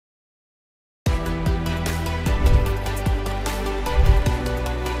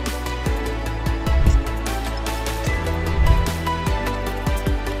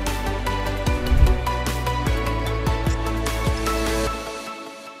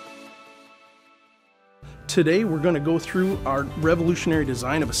Today we're going to go through our revolutionary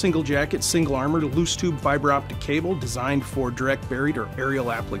design of a single jacket, single armor, loose tube fiber optic cable designed for direct buried or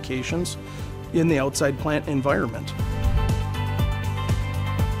aerial applications in the outside plant environment.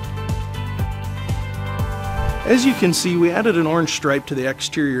 As you can see, we added an orange stripe to the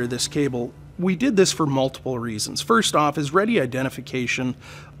exterior of this cable. We did this for multiple reasons. First off is ready identification.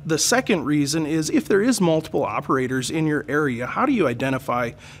 The second reason is if there is multiple operators in your area, how do you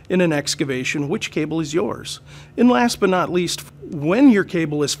identify in an excavation which cable is yours? And last but not least, when your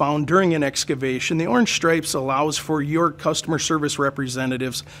cable is found during an excavation, the orange stripes allows for your customer service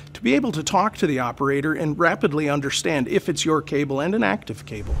representatives to be able to talk to the operator and rapidly understand if it's your cable and an active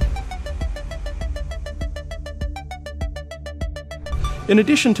cable. In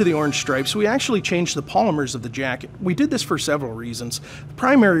addition to the orange stripes, we actually changed the polymers of the jacket. We did this for several reasons. The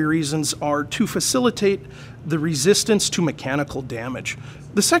primary reasons are to facilitate the resistance to mechanical damage.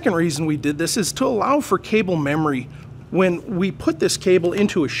 The second reason we did this is to allow for cable memory. When we put this cable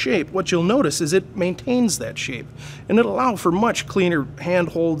into a shape, what you'll notice is it maintains that shape, and it'll allow for much cleaner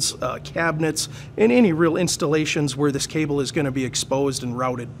handholds, cabinets, and any real installations where this cable is going to be exposed and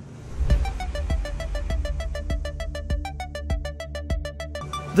routed.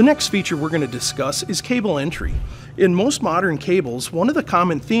 The next feature we're going to discuss is cable entry. In most modern cables, one of the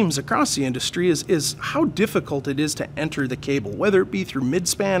common themes across the industry is how difficult it is to enter the cable, whether it be through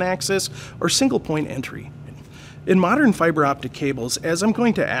mid-span access or single-point entry. In modern fiber optic cables, as I'm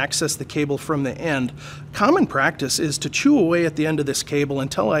going to access the cable from the end, common practice is to chew away at the end of this cable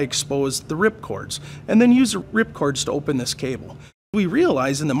until I expose the rip cords, and then use the rip cords to open this cable. We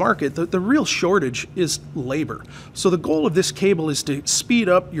realize in the market that the real shortage is labor. So the goal of this cable is to speed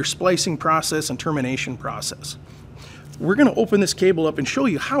up your splicing process and termination process. We're going to open this cable up and show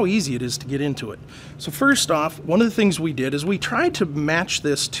you how easy it is to get into it. So first off, one of the things we did is we tried to match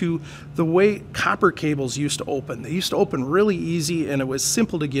this to the way copper cables used to open. They used to open really easy and it was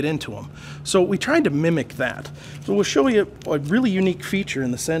simple to get into them. So we tried to mimic that. So we'll show you a really unique feature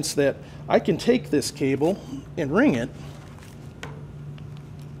in the sense that I can take this cable and ring it.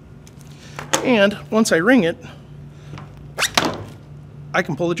 And once I ring it, I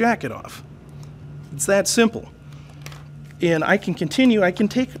can pull the jacket off. It's that simple. And I can continue, I can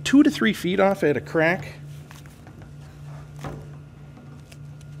take 2 to 3 feet off at a crack.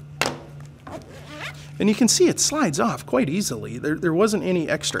 And you can see it slides off quite easily. There wasn't any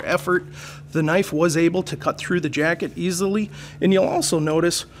extra effort. The knife was able to cut through the jacket easily. And you'll also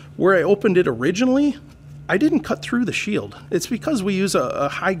notice where I opened it originally, I didn't cut through the shield. It's because we use a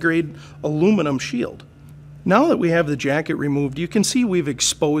high-grade aluminum shield. Now that we have the jacket removed, you can see we've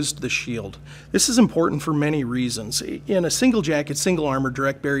exposed the shield. This is important for many reasons. In a single jacket, single armor,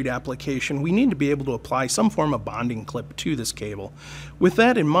 direct buried application, we need to be able to apply some form of bonding clip to this cable. With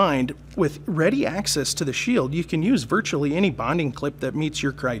that in mind, with ready access to the shield, you can use virtually any bonding clip that meets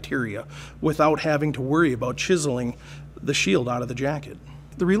your criteria without having to worry about chiseling the shield out of the jacket.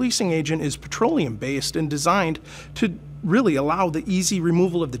 The releasing agent is petroleum-based and designed to really allow the easy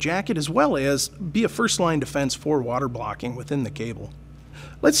removal of the jacket as well as be a first-line defense for water blocking within the cable.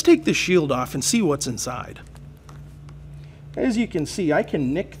 Let's take this shield off and see what's inside. As you can see, I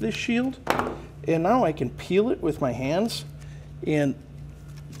can nick this shield, and now I can peel it with my hands and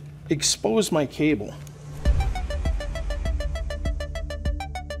expose my cable.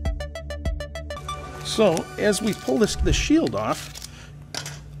 So as we pull the shield off,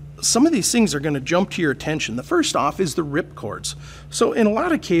 some of these things are going to jump to your attention. The first off is the rip cords. So in a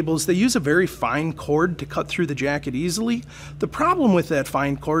lot of cables, they use a very fine cord to cut through the jacket easily. The problem with that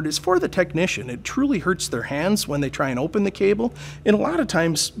fine cord is for the technician. It truly hurts their hands when they try and open the cable. And a lot of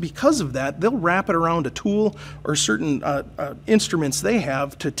times, because of that, they'll wrap it around a tool or certain instruments they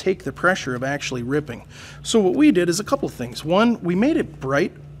have to take the pressure of actually ripping. So what we did is a couple of things. One, we made it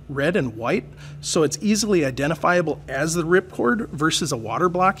bright red and white, so it's easily identifiable as the ripcord versus a water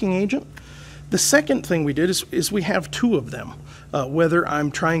blocking agent. The second thing we did is we have 2 of them. Whether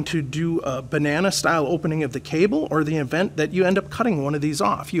I'm trying to do a banana style opening of the cable or the event that you end up cutting one of these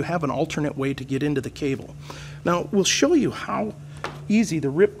off, you have an alternate way to get into the cable. Now we'll show you how easy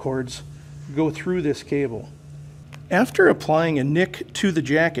the ripcords go through this cable. After applying a nick to the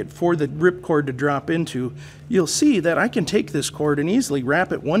jacket for the ripcord to drop into, you'll see that I can take this cord and easily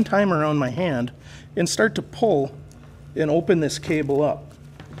wrap it one time around my hand and start to pull and open this cable up.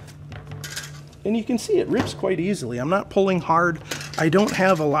 And you can see it rips quite easily. I'm not pulling hard. I don't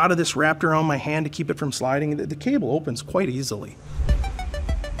have a lot of this wrapped around my hand to keep it from sliding. The cable opens quite easily.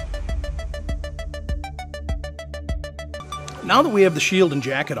 Now that we have the shield and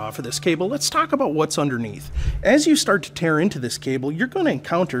jacket off of this cable, let's talk about what's underneath. As you start to tear into this cable, you're going to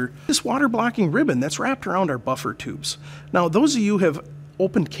encounter this water blocking ribbon that's wrapped around our buffer tubes. Now, those of you who have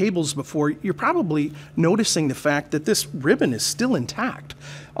opened cables before, you're probably noticing the fact that this ribbon is still intact.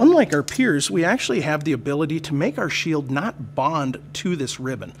 Unlike our peers, we actually have the ability to make our shield not bond to this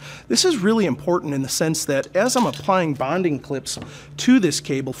ribbon. This is really important in the sense that as I'm applying bonding clips to this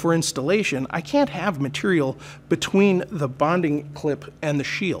cable for installation, I can't have material between the bonding clip and the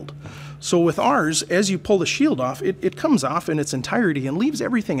shield. So with ours, as you pull the shield off, it comes off in its entirety and leaves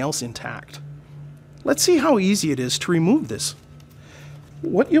everything else intact. Let's see how easy it is to remove this.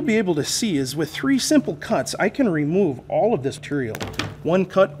 What you'll be able to see is with 3 simple cuts, I can remove all of this material. One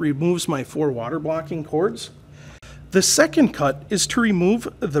cut removes my 4 water blocking cords. The second cut is to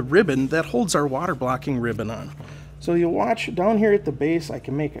remove the ribbon that holds our water blocking ribbon on. So you'll watch down here at the base, I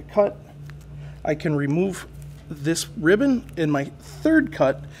can make a cut. I can remove this ribbon, and my third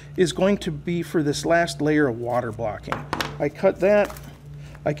cut is going to be for this last layer of water blocking. I cut that,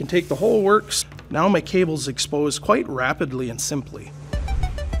 I can take the whole works. Now my cable's exposed quite rapidly and simply.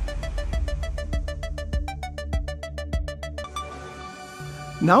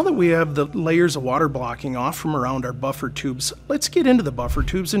 Now that we have the layers of water blocking off from around our buffer tubes, let's get into the buffer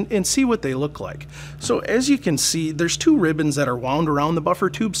tubes and see what they look like. So as you can see, there's 2 ribbons that are wound around the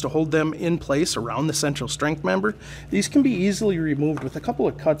buffer tubes to hold them in place around the central strength member. These can be easily removed with a couple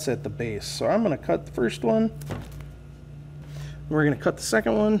of cuts at the base. So I'm going to cut the first one. We're going to cut the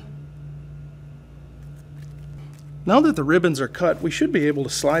second one. Now that the ribbons are cut, we should be able to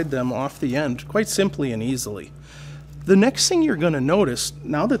slide them off the end quite simply and easily. The next thing you're going to notice,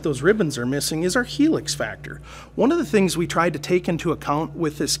 now that those ribbons are missing, is our helix factor. One of the things we tried to take into account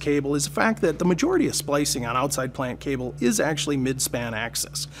with this cable is the fact that the majority of splicing on outside plant cable is actually mid-span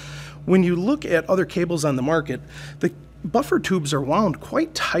access. When you look at other cables on the market, the buffer tubes are wound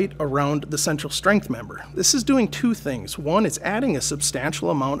quite tight around the central strength member. This is doing 2 things. One, it's adding a substantial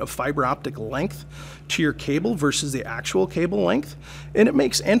amount of fiber optic length to your cable versus the actual cable length, and it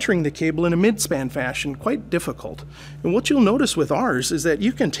makes entering the cable in a mid-span fashion quite difficult. And what you'll notice with ours is that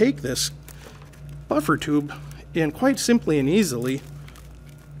you can take this buffer tube and quite simply and easily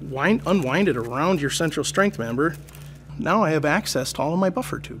unwind it around your central strength member. Now I have access to all of my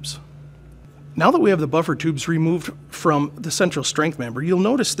buffer tubes. Now that we have the buffer tubes removed from the central strength member, you'll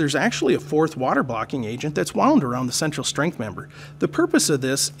notice there's actually a 4th water blocking agent that's wound around the central strength member. The purpose of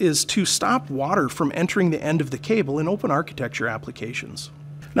this is to stop water from entering the end of the cable in open architecture applications.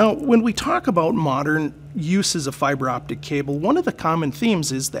 Now, when we talk about modern uses of fiber optic cable, one of the common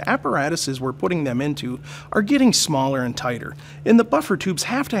themes is the apparatuses we're putting them into are getting smaller and tighter, and the buffer tubes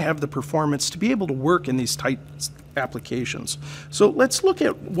have to have the performance to be able to work in these tight applications. So let's look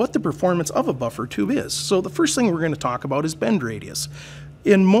at what the performance of a buffer tube is. So the first thing we're going to talk about is bend radius.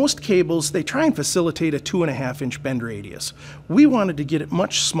 In most cables, they try and facilitate a 2.5-inch bend radius. We wanted to get it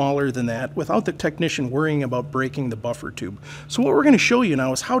much smaller than that without the technician worrying about breaking the buffer tube. So what we're going to show you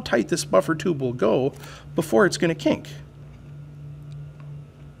now is how tight this buffer tube will go before it's going to kink.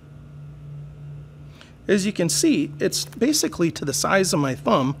 As you can see, it's basically to the size of my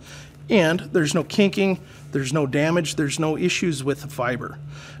thumb, and there's no kinking, there's no damage, there's no issues with the fiber.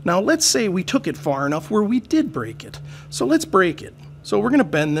 Now let's say we took it far enough where we did break it. So let's break it. So we're going to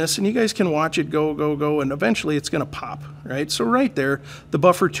bend this, and you guys can watch it go, go, go, and eventually it's going to pop, right? So right there, the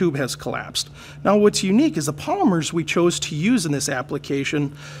buffer tube has collapsed. Now what's unique is the polymers we chose to use in this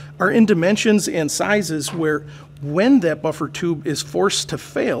application are in dimensions and sizes where when that buffer tube is forced to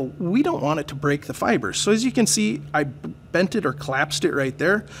fail, we don't want it to break the fibers. So as you can see, I bent it or collapsed it right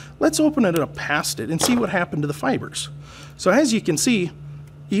there. Let's open it up past it and see what happened to the fibers. So as you can see,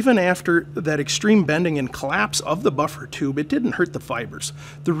 even after that extreme bending and collapse of the buffer tube, it didn't hurt the fibers.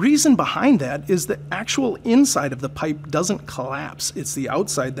 The reason behind that is the actual inside of the pipe doesn't collapse. It's the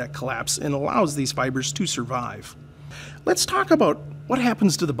outside that collapses and allows these fibers to survive. Let's talk about what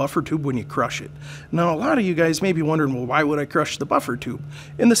happens to the buffer tube when you crush it. Now, a lot of you guys may be wondering, well, why would I crush the buffer tube?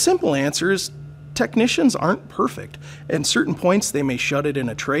 And the simple answer is technicians aren't perfect. At certain points, they may shut it in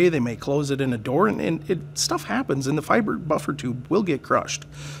a tray, they may close it in a door, and stuff happens, and the fiber buffer tube will get crushed.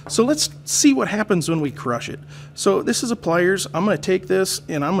 So let's see what happens when we crush it. So this is a pliers. I'm going to take this,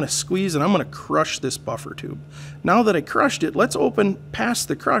 and I'm going to squeeze, and I'm going to crush this buffer tube. Now that I crushed it, let's open past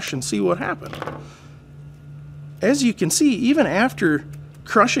the crush and see what happened. As you can see, even after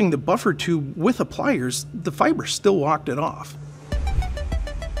crushing the buffer tube with the pliers, the fiber still walked it off.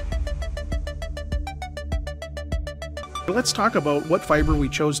 Let's talk about what fiber we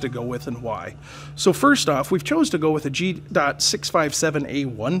chose to go with and why. So first off, we've chose to go with a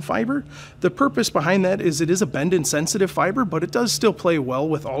G.657A1 fiber. The purpose behind that is it is a bend-insensitive fiber, but it does still play well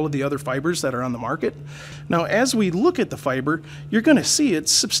with all of the other fibers that are on the market. Now, as we look at the fiber, you're going to see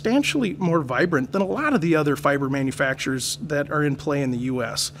it's substantially more vibrant than a lot of the other fiber manufacturers that are in play in the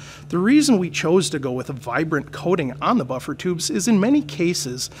US. The reason we chose to go with a vibrant coating on the buffer tubes is in many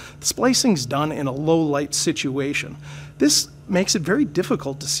cases, splicing is done in a low light situation. This makes it very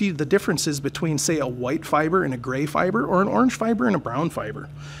difficult to see the differences between, say, a white fiber and a gray fiber, or an orange fiber and a brown fiber.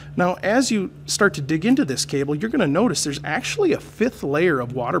 Now, as you start to dig into this cable, you're going to notice there's actually a fifth layer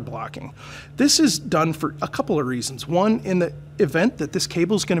of water blocking. This is done for a couple of reasons. One, in the event that this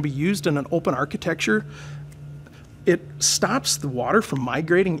cable is going to be used in an open architecture, it stops the water from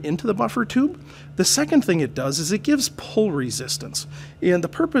migrating into the buffer tube. The second thing it does is it gives pull resistance. And the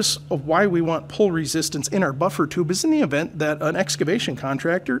purpose of why we want pull resistance in our buffer tube is in the event that an excavation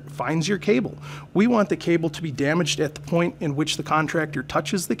contractor finds your cable. We want the cable to be damaged at the point in which the contractor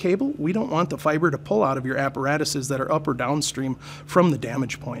touches the cable. We don't want the fiber to pull out of your apparatuses that are up or downstream from the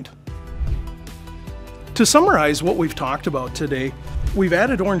damage point. To summarize what we've talked about today, we've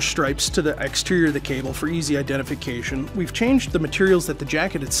added orange stripes to the exterior of the cable for easy identification. We've changed the materials that the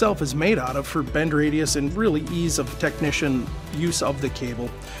jacket itself is made out of for bend radius and really ease of technician use of the cable.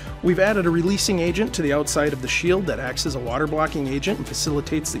 We've added a releasing agent to the outside of the shield that acts as a water blocking agent and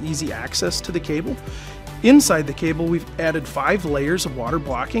facilitates the easy access to the cable. Inside the cable, we've added 5 layers of water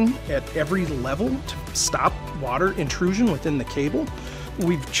blocking at every level to stop water intrusion within the cable.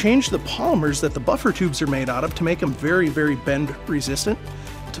 We've changed the polymers that the buffer tubes are made out of to make them very, very bend resistant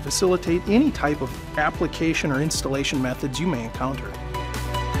to facilitate any type of application or installation methods you may encounter.